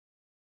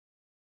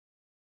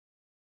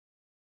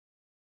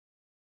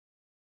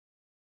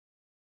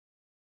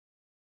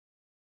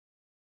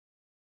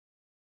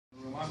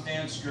I'm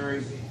Dan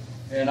Scurry,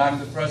 and I'm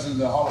the president of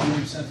the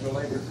Hall-of-Fame Central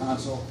Labor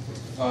Council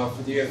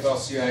for the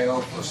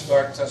AFL-CIO for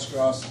Stark,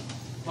 Tuscarawas,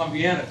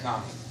 Columbiana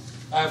County.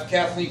 I have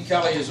Kathleen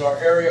Kelly as our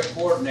area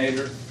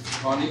coordinator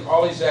on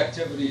all these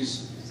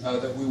activities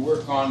that we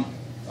work on.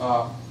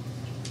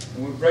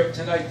 And right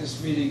tonight,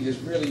 this meeting is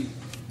really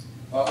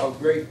of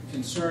great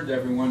concern to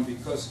everyone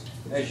because,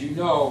 as you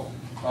know,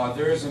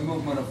 there is a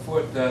movement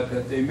afoot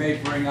that they may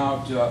bring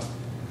out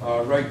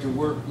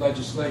right-to-work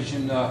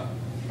legislation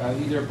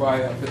either by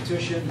a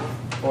petition,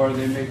 or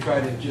they may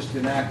try to just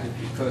enact it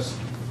because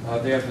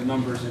they have the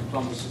numbers in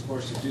Columbus, of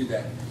course, to do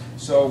that.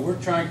 So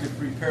we're trying to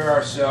prepare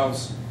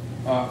ourselves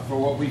for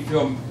what we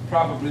feel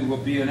probably will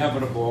be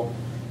inevitable.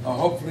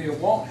 Hopefully it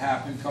won't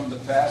happen come to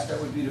pass.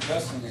 That would be the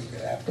best thing that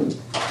could happen.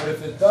 But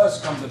if it does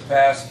come to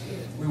pass,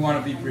 we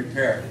want to be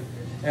prepared.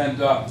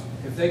 And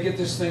if they get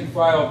this thing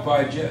filed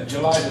by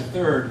July the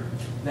 3rd,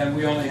 then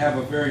we only have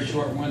a very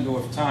short window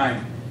of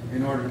time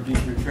in order to be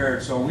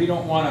prepared. So we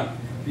don't want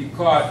to be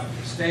caught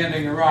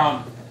standing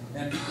around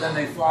and then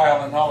they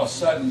file and all of a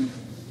sudden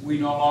we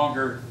no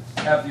longer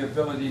have the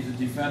ability to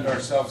defend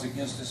ourselves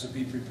against this and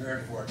be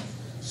prepared for it.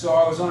 So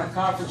I was on a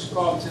conference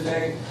call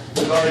today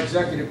with our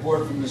executive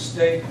board from the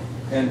state,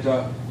 and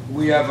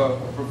we have a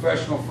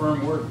professional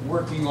firm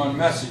working on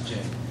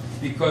messaging.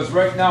 Because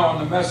right now on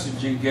the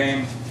messaging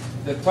game,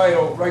 the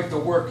title Right to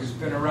Work has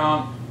been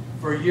around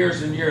for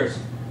years and years.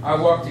 I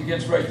walked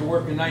against Right to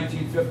Work in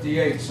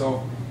 1958,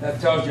 so that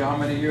tells you how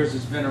many years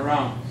it's been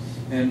around.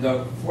 And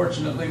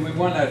fortunately, we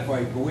won that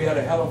fight, but we had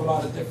a hell of a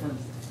lot of different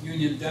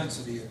union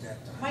density at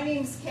that time. My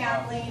name's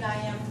Kathleen. I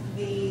am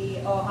the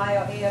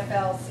Ohio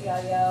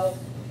AFL-CIO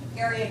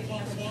Area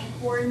Campaign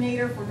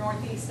Coordinator for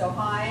Northeast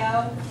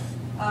Ohio.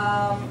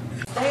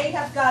 They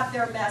have got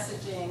their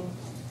messaging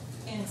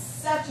in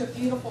such a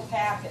beautiful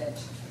package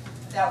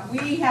that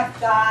we have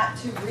got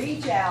to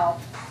reach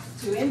out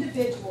to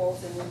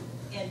individuals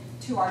and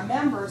to our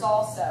members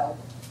also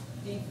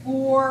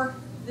before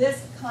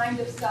this kind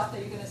of stuff that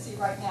you're going to see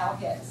right now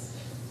hits.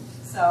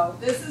 So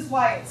this is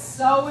why it's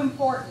so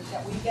important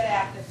that we get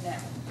active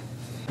now.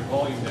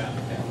 Volume down.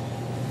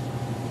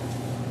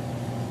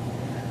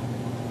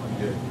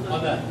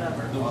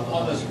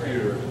 On the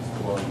screen.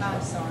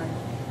 I'm sorry.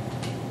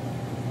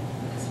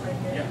 It's right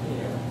here.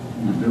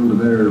 To build a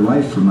better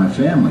life for my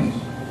family.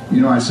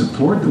 You know, I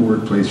support the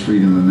Workplace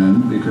Freedom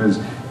Amendment because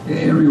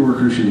every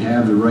worker should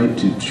have the right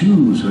to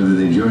choose whether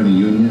they join a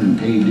union and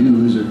pay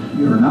dues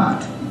or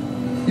not.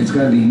 It's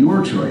got to be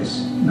your choice,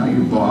 not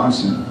your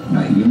boss and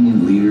not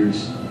union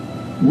leaders.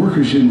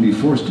 Workers shouldn't be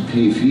forced to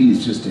pay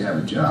fees just to have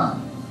a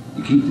job.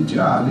 You keep the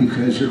job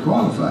because you're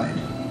qualified.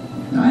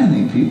 Now, I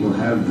think people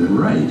have the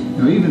right,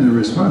 even the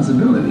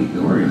responsibility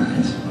to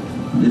organize.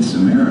 This is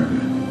America.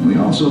 We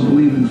also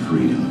believe in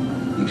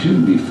freedom. You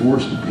shouldn't be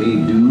forced to pay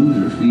dues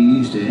or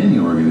fees to any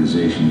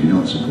organization you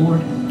don't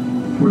support.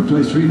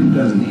 Workplace freedom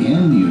doesn't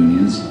end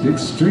unions, it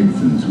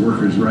strengthens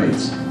workers'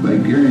 rights by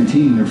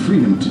guaranteeing their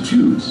freedom to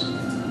choose.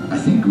 I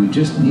think we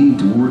just need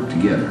to work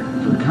together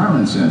for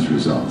common sense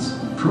results.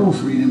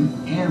 Pro-freedom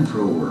and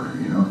pro-work,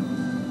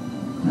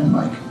 I'm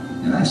Mike,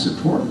 and I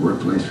support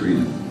workplace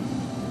freedom.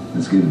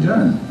 Let's get it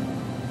done.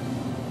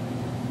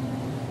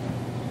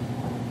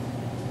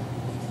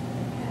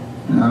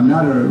 And I'm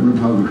not a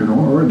Republican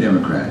or a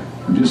Democrat.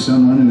 I'm just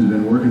someone who's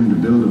been working to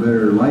build a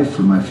better life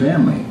for my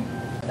family.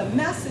 The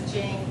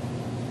messaging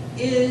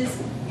is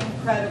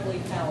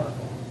incredibly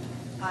powerful.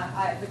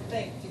 I would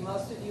think, do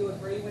most of you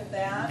agree with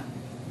that?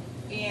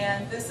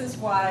 And this is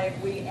why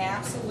we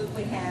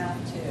absolutely have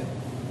to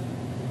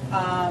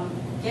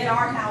get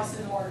our house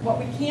in order. What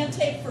we can't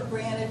take for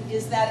granted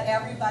is that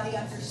everybody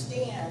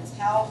understands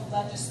how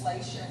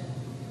legislation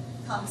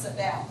comes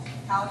about.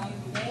 How do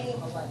you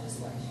name a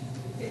legislation?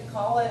 You could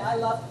call it I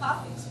Love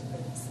Puppies, for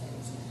goodness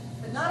sakes.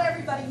 But not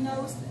everybody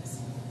knows this.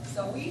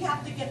 So we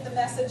have to get the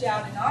message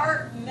out, and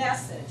our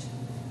message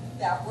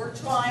that we're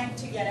trying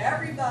to get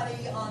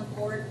everybody on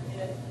board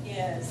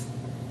is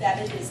that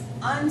it is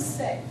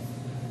unsafe.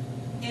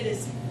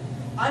 It's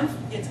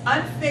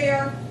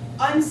unfair,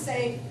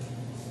 unsafe,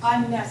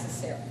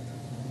 unnecessary.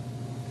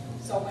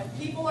 So when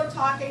people are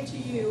talking to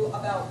you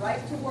about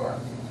right to work,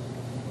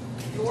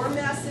 your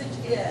message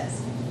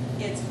is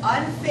it's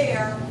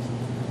unfair,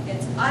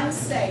 it's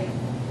unsafe,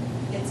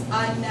 it's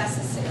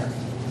unnecessary.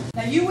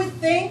 Now you would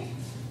think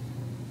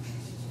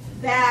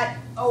that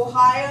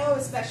Ohio,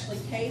 especially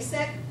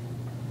Kasich,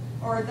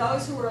 or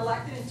those who were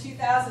elected in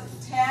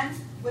 2010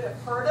 would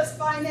have heard us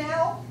by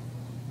now.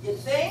 You'd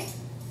think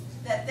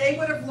that they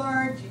would have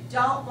learned you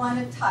don't want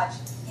to touch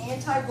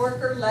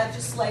anti-worker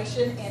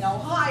legislation in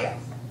Ohio.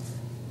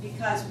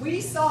 Because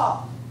we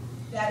saw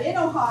that in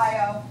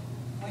Ohio,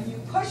 when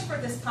you push for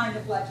this kind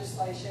of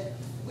legislation,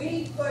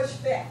 we push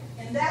back.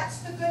 And that's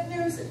the good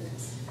news of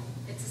this.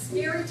 It's a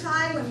scary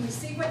time when we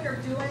see what they're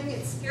doing.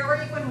 It's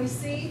scary when we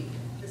see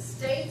the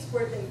states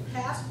where they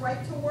passed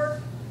right to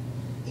work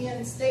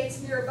in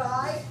states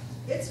nearby.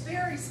 It's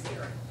very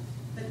scary.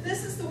 But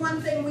this is the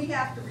one thing we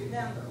have to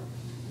remember.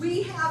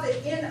 We have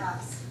it in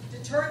us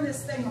to turn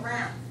this thing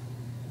around.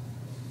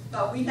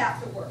 But we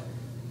have to work.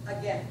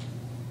 Again,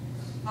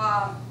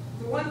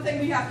 The one thing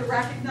we have to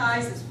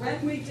recognize is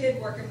when we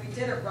did work and we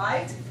did it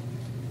right,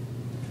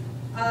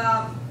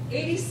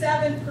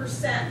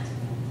 87%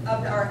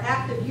 of our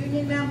active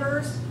union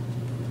members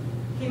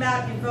came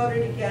out and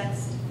voted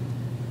against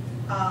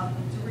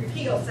to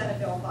repeal Senate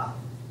Bill 5.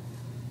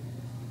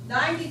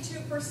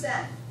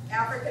 92%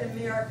 African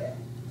American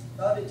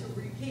voted to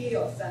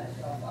repeal Senate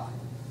Bill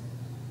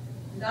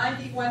 5.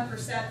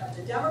 91% of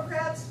the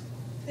Democrats,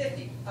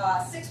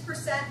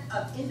 6%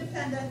 of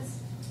independents,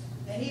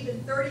 and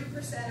even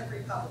 30% of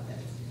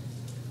Republicans.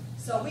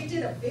 So we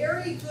did a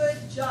very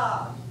good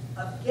job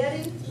of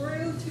getting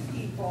through to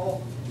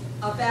people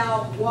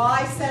about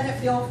why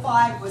Senate Bill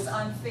 5 was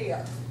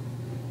unfair.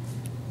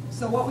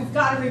 So what we've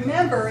got to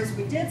remember is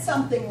we did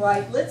something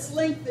right. Let's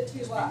link the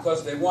two up.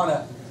 Because they want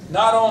to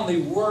not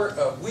only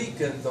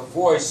weaken the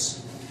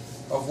voice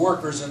of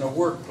workers in the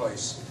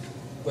workplace,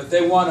 but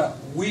they want to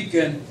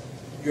weaken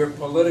your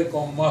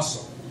political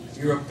muscle,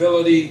 your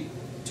ability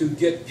to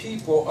get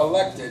people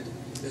elected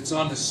that's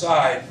on the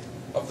side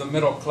of the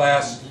middle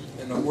class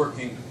and the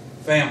working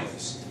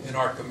families in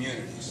our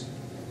communities.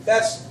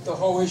 That's the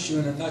whole issue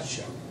in a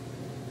nutshell.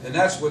 And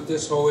that's what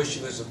this whole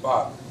issue is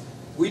about.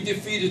 We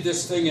defeated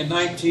this thing in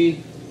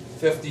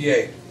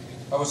 1958.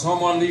 I was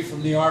home on leave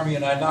from the Army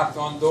and I knocked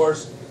on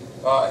doors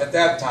at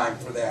that time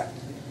for that.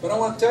 But I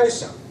want to tell you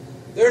something.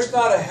 There's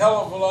not a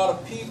hell of a lot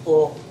of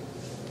people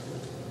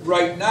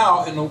right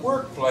now in the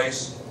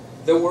workplace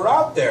that were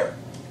out there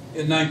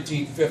in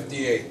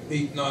 1958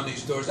 beating on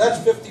these doors. That's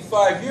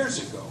 55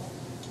 years ago.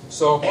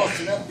 So most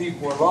of them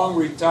people are long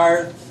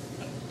retired,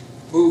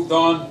 moved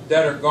on,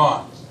 dead or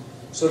gone.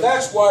 So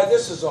that's why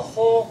this is a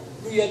whole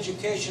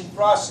re-education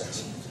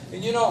process.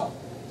 And you know,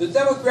 the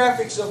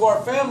demographics of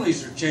our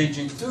families are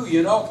changing too,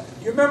 you know.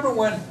 You remember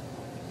when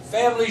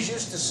families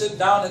used to sit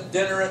down at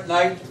dinner at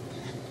night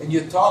and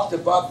you talked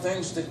about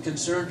things that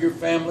concerned your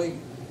family,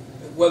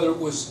 whether it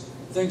was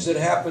things that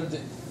happened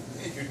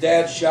at your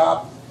dad's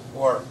shop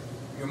or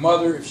your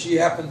mother, if she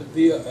happened to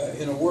be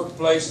in a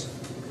workplace.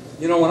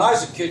 You know, when I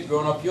was a kid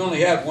growing up, you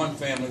only had one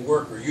family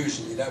worker,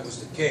 usually. That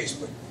was the case.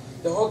 But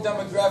the whole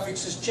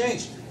demographics has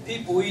changed.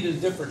 People eat in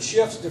different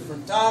shifts,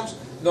 different times,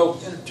 no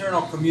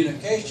internal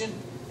communication.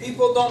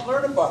 People don't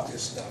learn about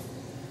this stuff.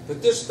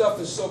 But this stuff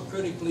is so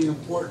critically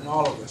important to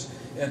all of us.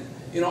 And,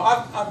 you know,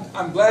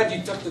 I'm glad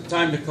you took the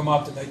time to come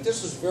out tonight.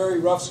 This was a very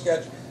rough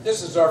sketch.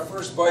 This is our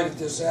first bite at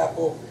this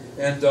apple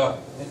and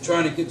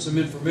trying to get some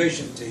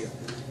information to you.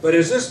 But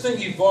as this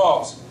thing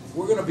evolves,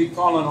 we're going to be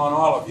calling on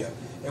all of you.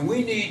 And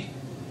we need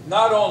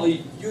not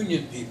only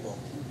union people.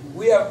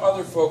 We have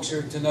other folks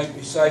here tonight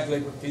besides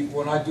labor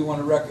people, and I do want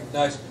to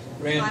recognize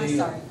Randy.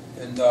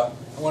 And I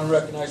want to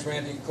recognize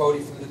Randy and Cody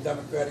from the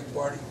Democratic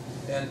Party.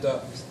 And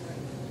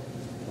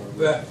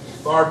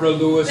Barbara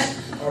Lewis,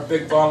 our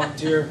big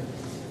volunteer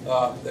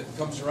that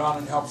comes around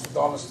and helps with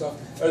all this stuff.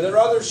 Are there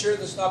others here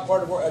that's not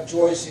part of our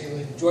Joyce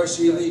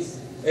Ely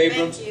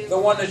Abrams, the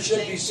one that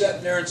should be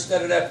sitting there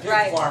instead of that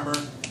pig farmer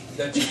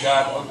that you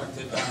got over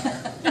to,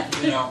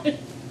 you know,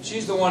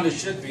 she's the one that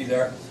should be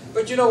there.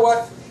 But you know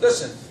what?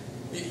 Listen,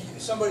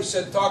 somebody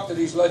said talk to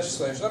these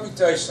legislators. Let me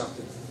tell you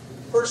something.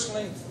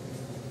 Personally,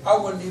 I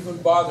wouldn't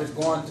even bother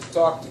going to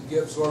talk to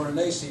Gibbs or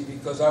Renacci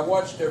because I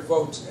watch their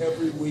votes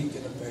every week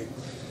in the paper.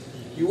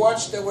 You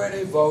watch the way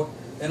they vote,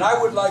 and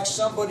I would like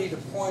somebody to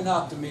point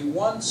out to me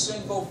one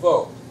single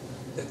vote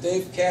that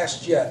they've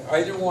cast yet,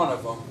 either one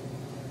of them,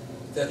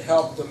 that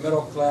helped the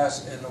middle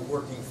class and the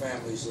working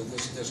families of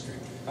this district.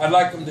 I'd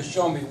like them to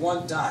show me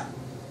one time,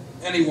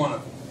 any one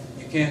of them.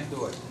 You can't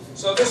do it.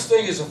 So this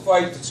thing is a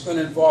fight that's going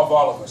to involve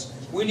all of us.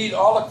 We need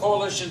all the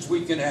coalitions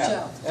we can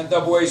have.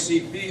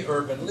 NAACP,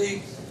 Urban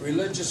League,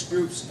 religious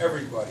groups,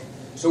 everybody.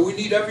 So we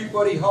need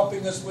everybody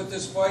helping us with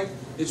this fight.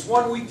 It's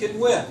one we can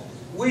win.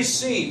 We've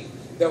seen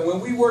that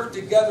when we work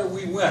together,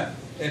 we win.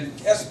 And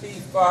SB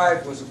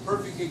 5 was a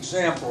perfect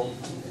example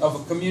of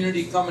a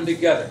community coming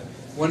together.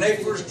 When they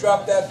first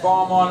dropped that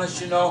bomb on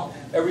us, you know,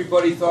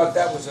 everybody thought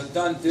that was a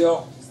done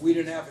deal. We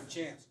didn't have a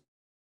chance.